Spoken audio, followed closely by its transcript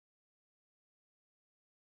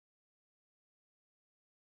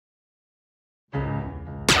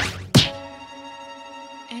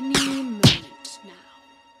any moment now.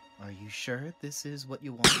 Are you sure this is what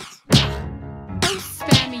you want? Don't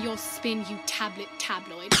spare me your spin, you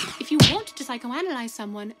tabloid. If you want to psychoanalyze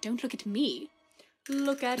someone, don't look at me.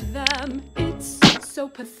 Look at them, it's so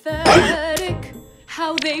pathetic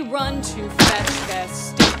how they run to fetch their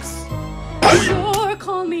sticks. Sure,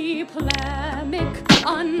 call me polemic,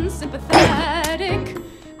 unsympathetic.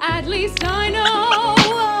 At least I know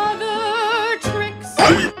other tricks.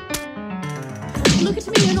 Look at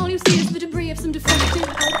me and all you see is the debris of some defective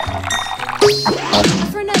outcomes.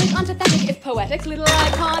 A frenetic, antithetic, if poetic, little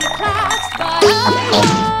iconoclast. But I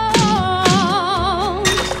won't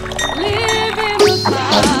live in the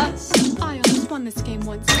past. I almost won this game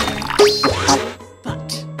once again.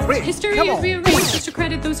 But history is rearranged just to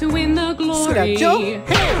credit those who win the glory. So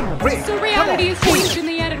reality is changed in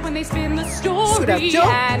the edit when they spin the story.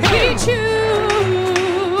 And we choose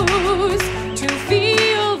to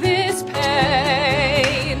feel this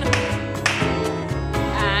pain.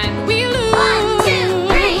 And we lose. 1, 2,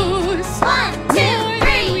 3. 1, 2,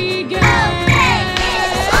 3. We gain.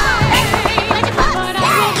 But I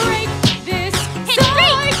will break this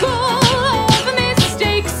cycle of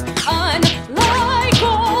mistakes. Unlike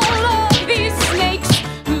all of these snakes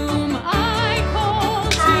whom I call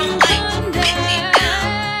to condemn.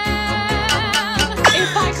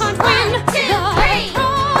 If I can't win the prize,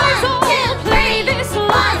 I'll play this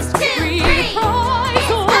last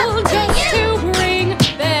reprisal just to bring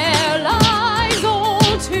their lives all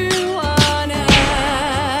to an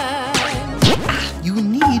end. You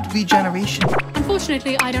need regeneration.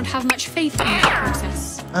 Unfortunately, I don't have much faith in that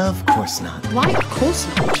process. Of course not. Why, of course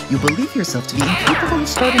not. You believe yourself to be incapable of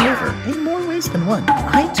starting over in more ways than one.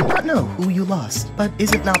 I do not know who you lost, but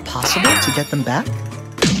is it not possible to get them back?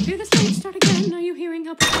 Do the same start again. Are you hearing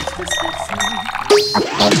how preposterous this sounds?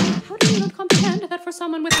 How do you not comprehend that for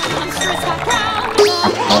someone with a monstrous background, the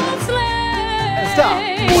whole slate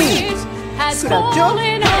has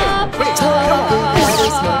fallen apart?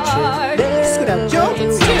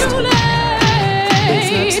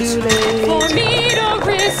 It's too late for me to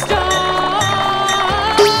restart.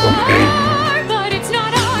 But it's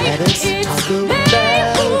not I, it's they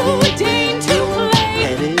who deign to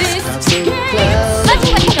play this game. Let's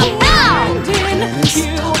let you go now!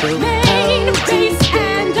 Humane, base,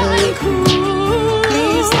 and uncool.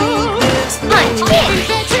 Punch I think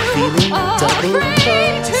they're too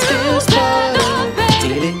afraid to stand up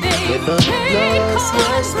and they can't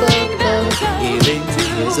bring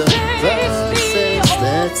themselves to face the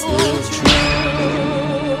awful truth.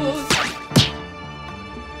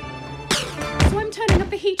 So I'm turning up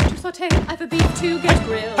the heat to saute either beef to get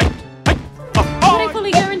grilled. But I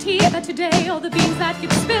fully guarantee that today all the beans that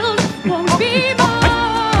get spilled won't be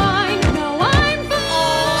mine. No, I'm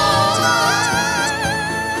fine.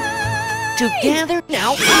 Together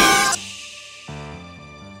now.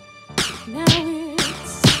 Now